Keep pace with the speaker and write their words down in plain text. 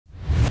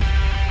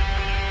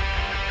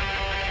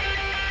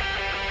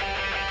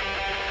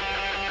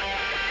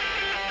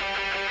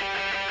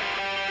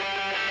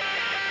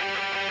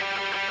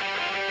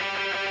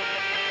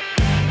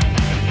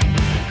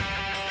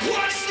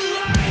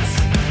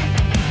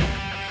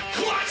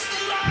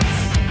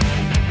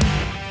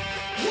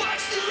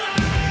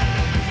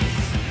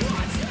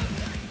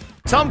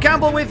Tom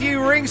Campbell with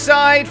you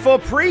ringside for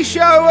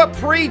pre-show,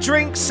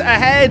 pre-drinks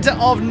ahead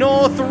of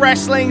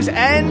NorthWrestling's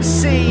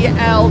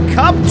NCL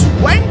Cup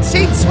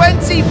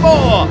 2024.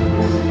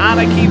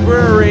 Anarchy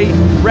Brewery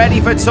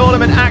ready for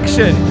tournament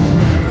action.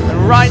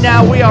 And right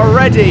now we are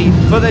ready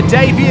for the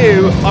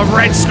debut of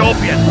Red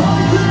Scorpion.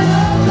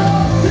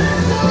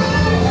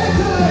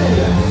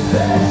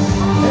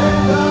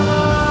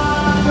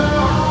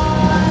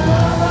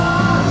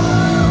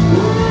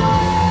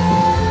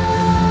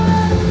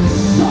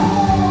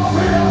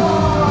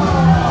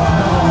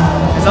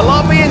 There's a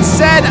lot being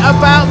said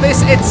about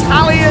this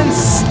Italian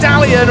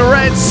stallion,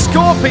 Red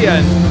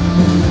Scorpion.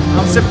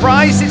 I'm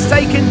surprised it's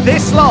taken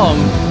this long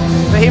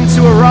for him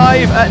to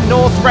arrive at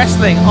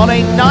NorthWrestling on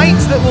a night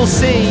that will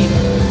see,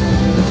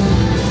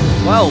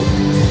 well,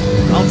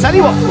 I'll tell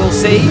you what we'll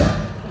see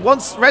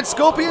once Red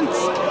Scorpion's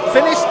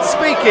finished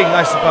speaking,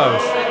 I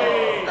suppose.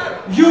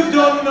 You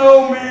don't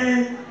know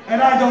me,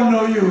 and I don't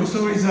know you,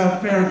 so it's a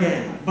fair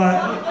game.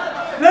 But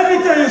let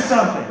me tell you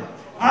something.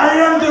 I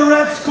am the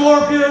Red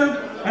Scorpion.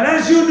 And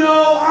as you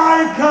know,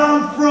 I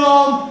come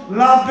from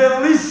La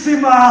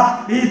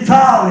Bellissima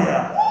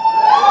Italia.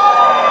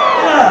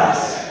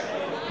 Yes.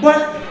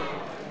 But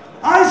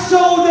I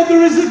saw that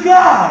there is a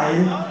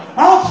guy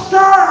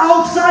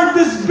outside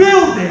this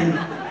building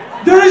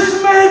that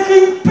is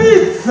making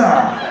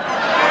pizza.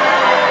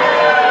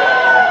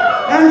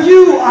 And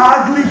you,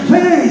 ugly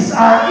face,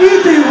 are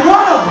eating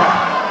one of them.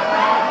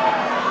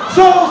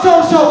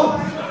 So,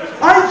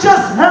 I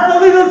just had a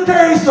little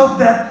taste of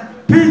that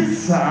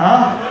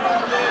pizza.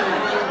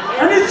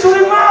 And it's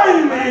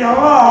reminding me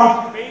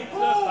about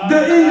the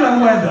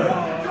England weather.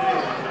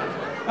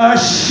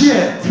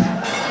 Shit.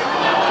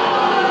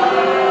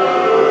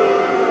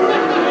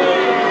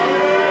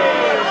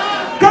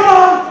 Come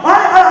on,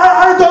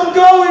 I don't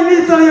go in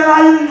Italy and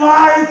I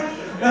invite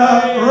a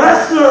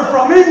wrestler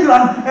from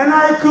England and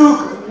I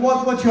cook,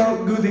 what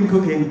you're good in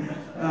cooking?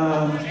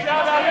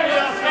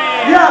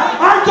 Yeah,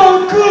 I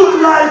don't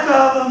cook like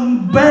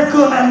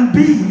bacon and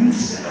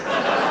beans.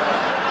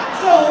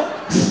 So,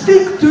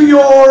 stick to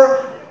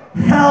your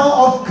hell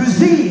of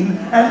cuisine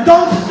and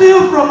don't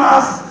steal from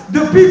us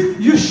the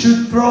pizza. You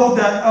should throw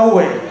that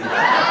away.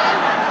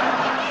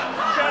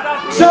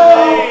 So,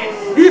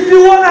 if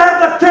you want to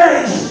have a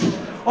taste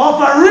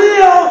of a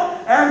real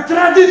and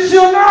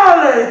traditional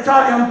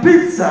Italian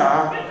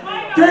pizza,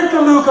 take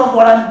a look at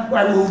what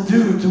I will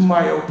do to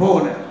my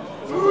opponent.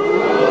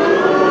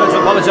 I'd like to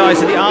apologise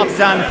to the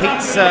Artisan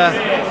Pizza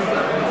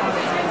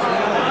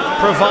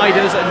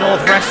providers at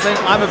NorthWrestling.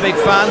 I'm a big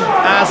fan,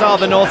 as are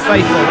the North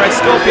Faithful. Red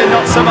Scorpion,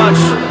 not so much.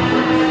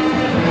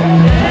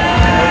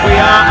 But we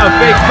are a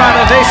big fan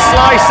of this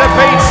slice of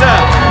pizza.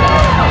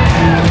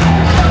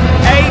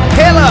 A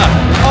pillar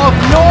of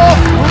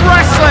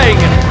NorthWrestling.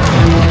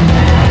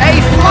 A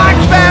flag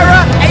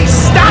bearer, a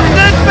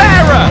standard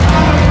bearer.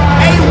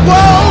 A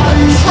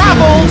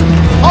world-travelled,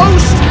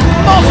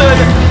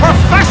 post-modern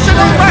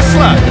professional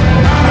wrestler.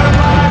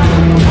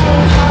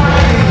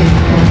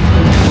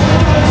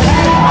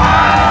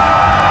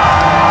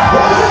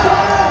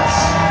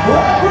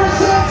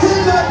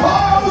 Representing the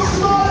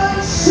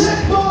postmodern sick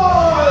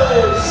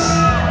boys,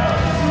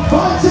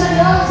 fighting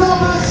out of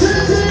the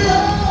city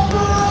of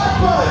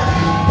Bradford.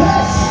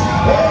 This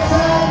is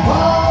a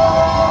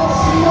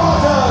postmodern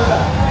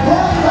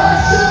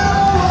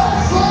professional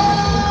wrestler,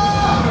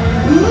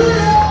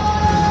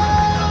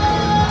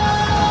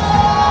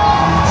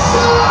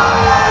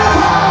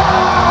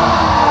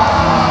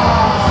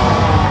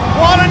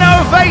 What an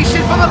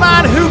ovation for the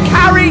man who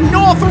carried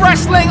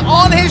NorthWrestling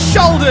on his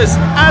shoulders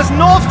as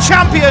North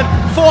Champion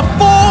for 427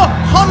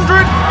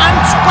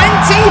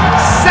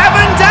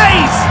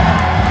 days.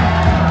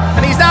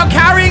 And he's now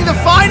carrying the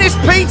finest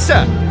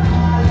pizza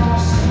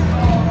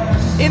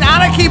in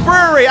Anarchy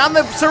Brewery and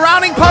the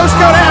surrounding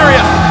postcode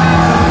area.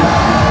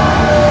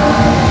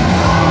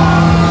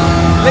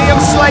 Liam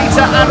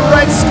Slater and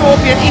Red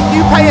Scorpion. If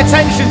you pay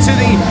attention to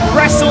the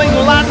wrestling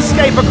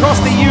landscape across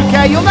the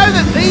UK, you'll know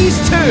that these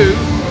two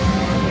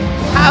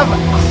have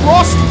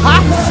crossed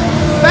paths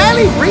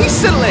fairly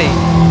recently.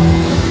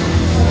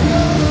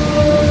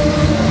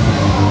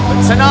 But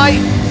tonight,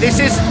 this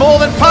is more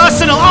than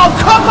personal. Oh,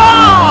 come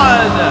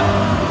on!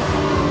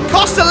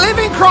 Cost of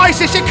living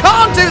crisis, you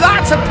can't do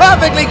that to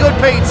perfectly good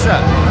pizza.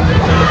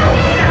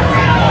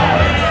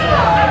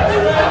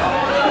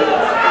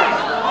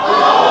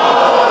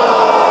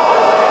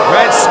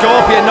 Red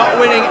Scorpion not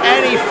winning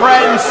any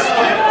friends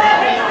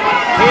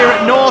here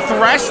at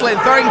NorthWrestling,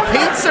 throwing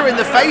pizza in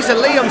the face of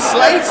Liam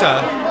Slater.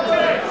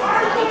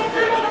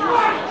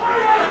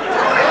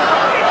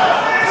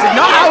 This is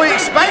not how we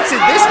expected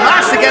this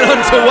match to get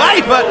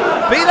underway, but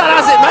be that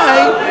as it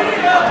may.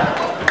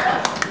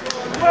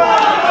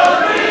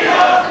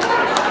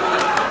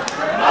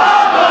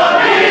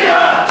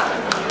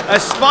 A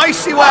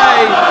spicy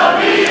way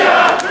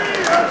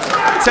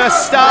to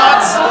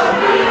start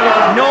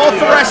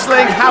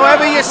NorthWrestling,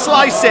 however you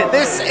slice it.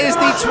 This is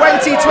the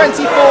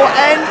 2024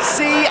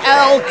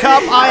 NCL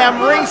Cup. I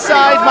am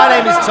ringside. My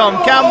name is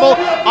Tom Campbell.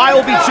 I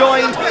will be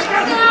joined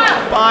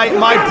by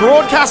my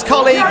broadcast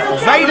colleague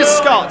Vader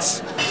Scott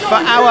for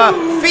our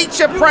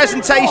feature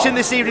presentation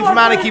this evening from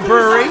Anarchy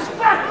Brewery,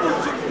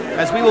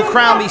 as we will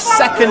crown the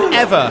second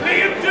ever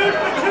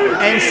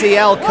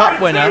NCL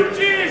Cup winner.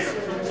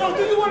 So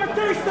do you want to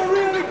taste the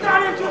real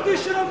Italian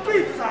traditional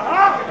pizza,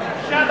 huh?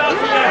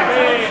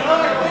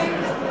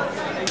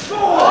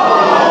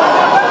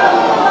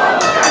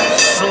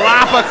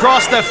 Slap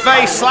across the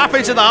face, slap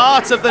into the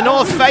heart of the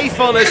North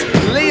faithful as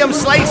Liam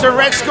Slater,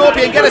 Red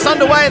Scorpion, get us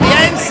underway in the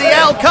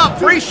NCL Cup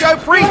pre-show,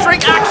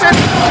 pre-drink action.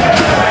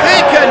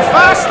 Thick and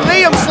fast,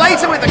 Liam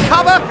Slater with the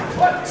cover.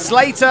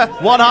 Slater,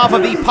 one half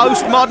of the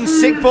postmodern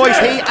Sick Boys,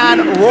 he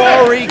and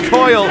Rory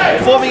Coyle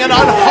forming an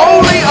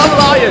unholy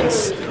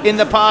alliance in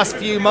the past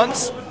few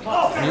months.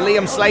 And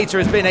Liam Slater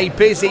has been a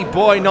busy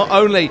boy. Not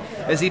only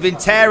has he been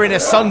tearing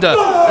asunder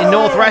in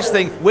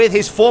NorthWrestling with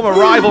his former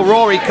rival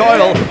Rory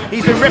Coyle,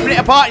 he's been ripping it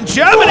apart in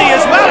Germany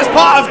as well as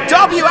part of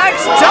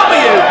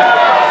WXW,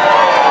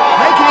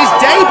 making his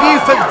debut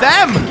for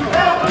them.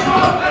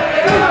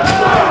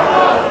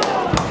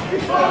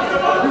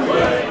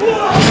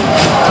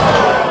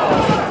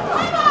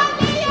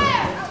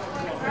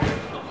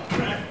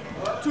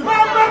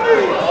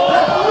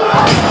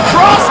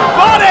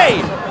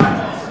 Crossbody!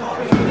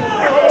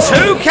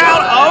 2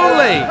 count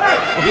only.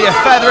 Will be a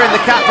feather in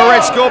the cap for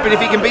Red Scorpion if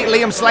he can beat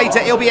Liam Slater.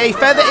 It'll be a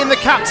feather in the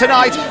cap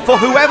tonight for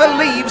whoever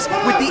leaves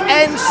with the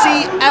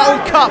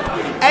NCL Cup.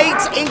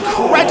 8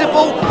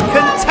 incredible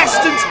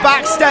contestants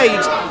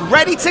backstage,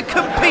 ready to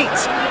compete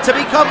to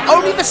become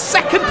only the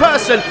second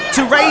person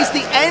to raise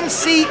the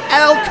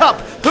NCL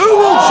Cup. Who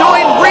will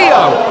join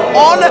Rio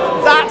on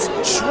that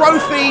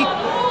trophy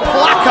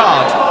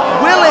placard?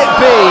 Will it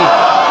be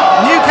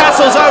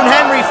Newcastle's own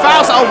Henry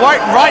Faust? Oh,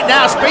 right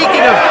now,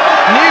 speaking of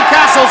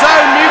Newcastle's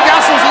own,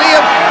 Newcastle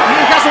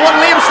want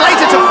Liam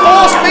Slater to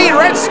force feed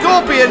Red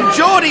Scorpion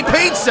Geordie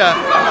Pizza.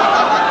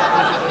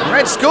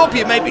 Red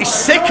Scorpion may be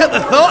sick at the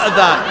thought of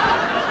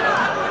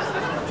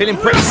that. Feeling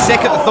pretty sick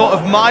at the thought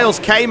of Miles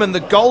Kamen, the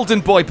Golden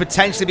Boy,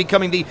 potentially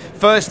becoming the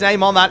first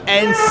name on that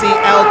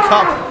NCL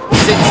Cup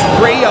since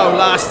Rio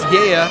last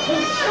year.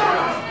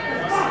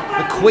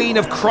 The Queen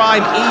of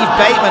Crime, Eve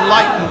Bateman,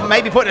 like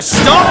maybe putting a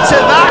stop to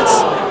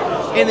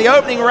that in the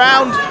opening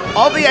round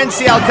of the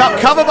NCL Cup,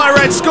 covered by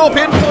Red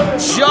Scorpion.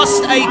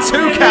 Just a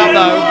 2 count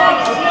though.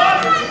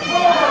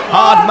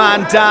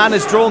 Hardman Dan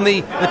has drawn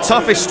the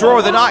toughest straw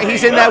of the night.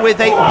 He's in there with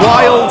a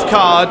wild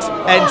card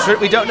entrant.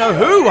 We don't know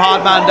who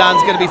Hardman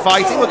Dan's going to be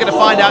fighting. We're going to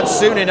find out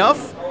soon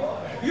enough.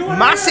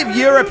 Massive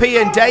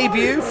European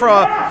debut for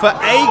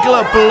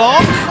Aigle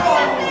Blanc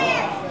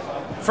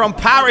from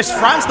Paris,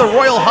 France. The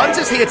Royal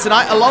Hunters here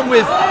tonight, along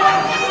with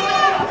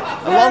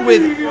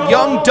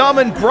young, dumb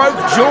and broke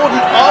Jordan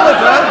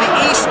Oliver,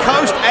 the East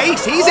Coast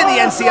ace. He's in the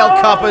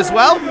NCL Cup as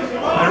well.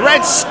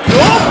 Red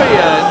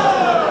Scorpion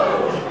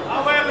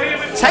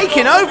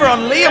taking over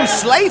on Liam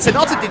Slater,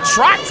 not to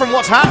detract from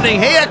what's happening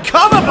here.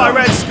 Covered by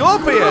Red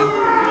Scorpion.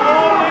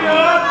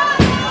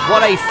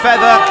 What a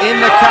feather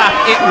in the cap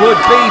it would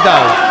be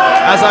though,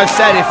 as I've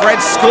said, if Red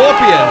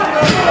Scorpion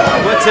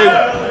were to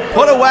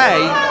put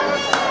away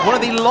one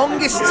of the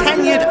longest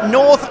tenured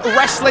North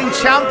Wrestling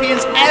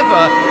champions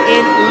ever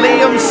in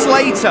Liam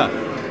Slater.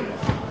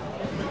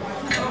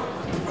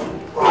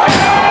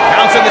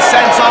 Counting the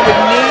senton with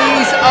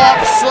knees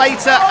up.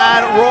 Slater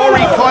and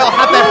Rory Coyle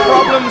had their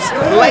problems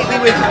lately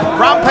with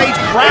Rampage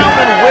Brown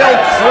and Will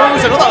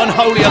Cruz, another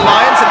unholy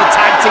alliance in the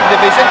tag team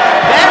division.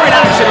 They're in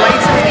action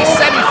later in the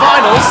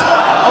semi-finals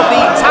of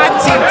the tag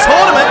team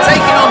tournament,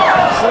 taking on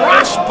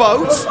Crash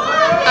Boat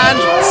and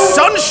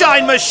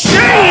Sunshine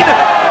Machine.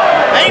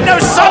 Ain't no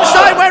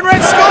sunshine when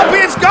Red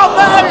Scorpion's got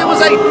there. It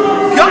was a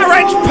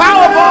gut-wrench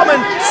powerbomb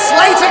and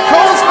Slater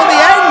calls for the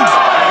end.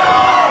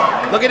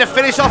 Looking to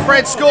finish off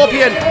Red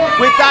Scorpion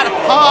with that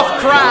half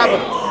crab.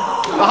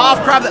 The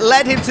half crab that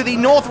led him to the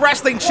North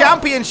Wrestling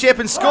Championship,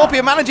 and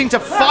Scorpion managing to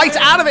fight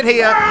out of it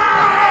here.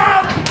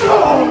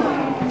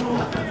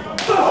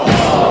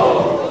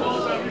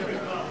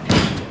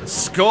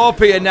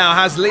 Scorpion now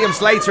has Liam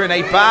Slater in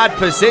a bad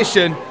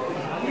position.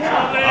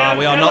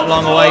 We are not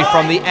long away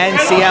from the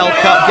NCL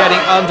Cup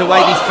getting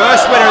underway. The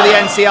first winner of the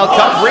NCL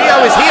Cup,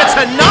 Rio, is here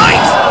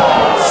tonight.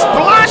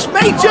 Splash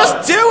may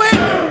just do it.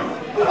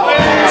 2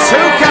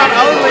 count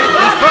only.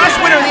 The first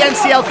winner of the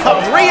NCL Cup,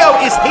 Rio,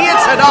 is here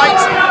tonight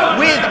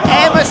with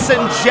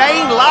Emerson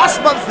Jane.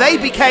 Last month they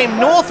became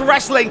North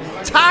Wrestling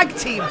Tag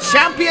Team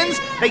Champions.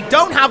 They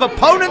don't have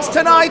opponents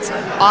tonight.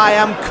 I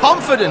am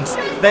confident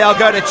they are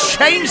going to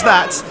change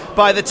that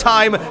by the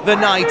time the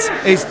night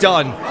is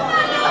done.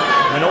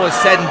 When all is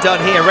said and done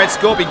here, Red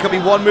Scorpion could be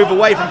one move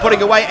away from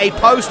putting away a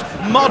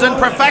post-modern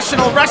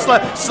professional wrestler.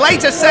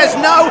 Slater says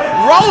no,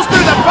 rolls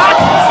through the back,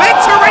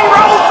 victory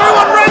roll through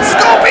on Red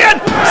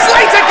Scorpion.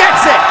 Slater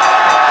gets it.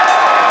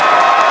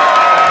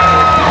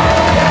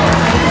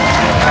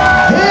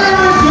 Here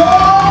is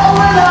your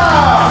winner,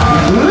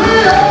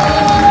 Liam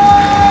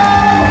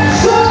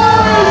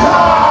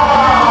Slater!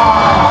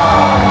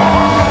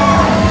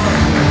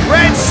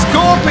 Red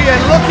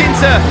Scorpion looking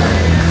to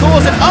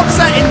cause an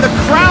upset in the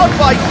crowd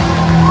by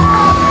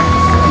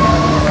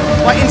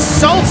by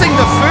insulting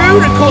the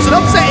food and caused an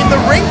upset in the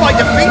ring by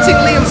defeating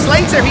Liam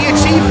Slater. He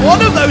achieved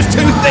one of those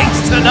two things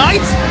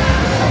tonight.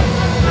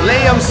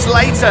 Liam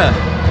Slater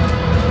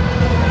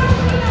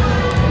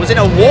was in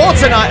a war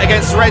tonight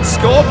against Red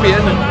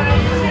Scorpion.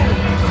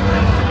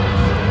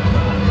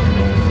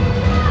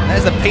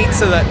 There's the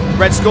pizza that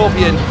Red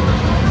Scorpion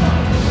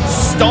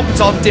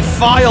stomped on,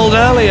 defiled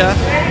earlier.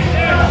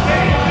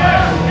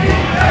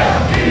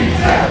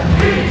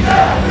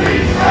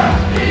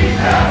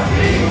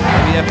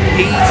 Maybe a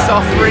peace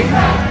offering?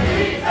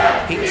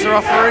 Pizza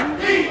offering?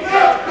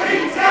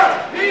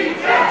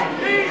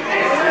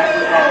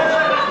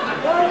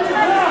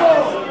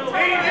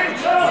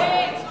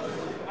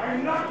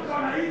 I'm not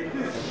gonna eat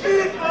this.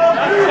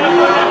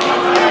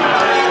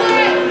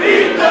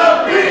 Eat the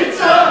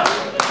pizza!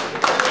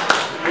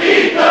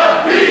 Eat the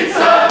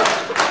pizza!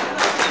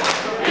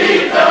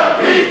 Eat the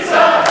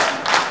pizza!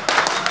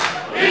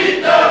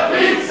 Eat the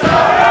pizza!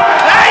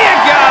 There you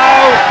go!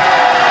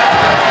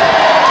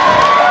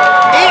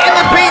 Eating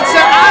the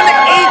pizza and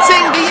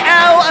eating the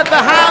L at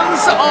the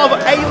hands of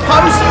a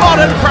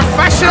postmodern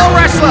professional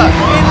wrestler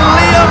in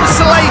Liam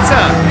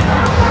Slater.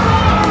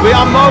 We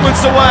are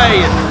moments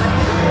away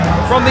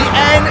from the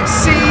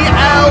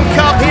NCL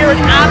Cup here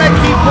at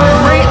Anarchy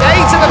Brewery.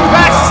 8 of the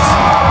best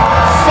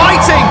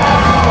fighting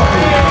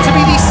to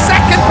be the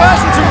second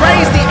person to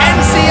raise the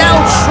NCL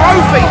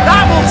trophy.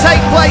 That will take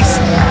place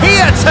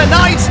here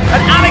tonight at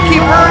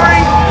Anarchy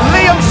Brewery.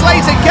 Liam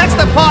Slater gets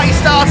the party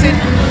started.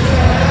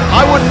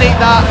 I wouldn't eat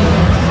that.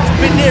 It's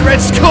been near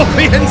Red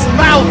Scorpion's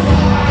mouth.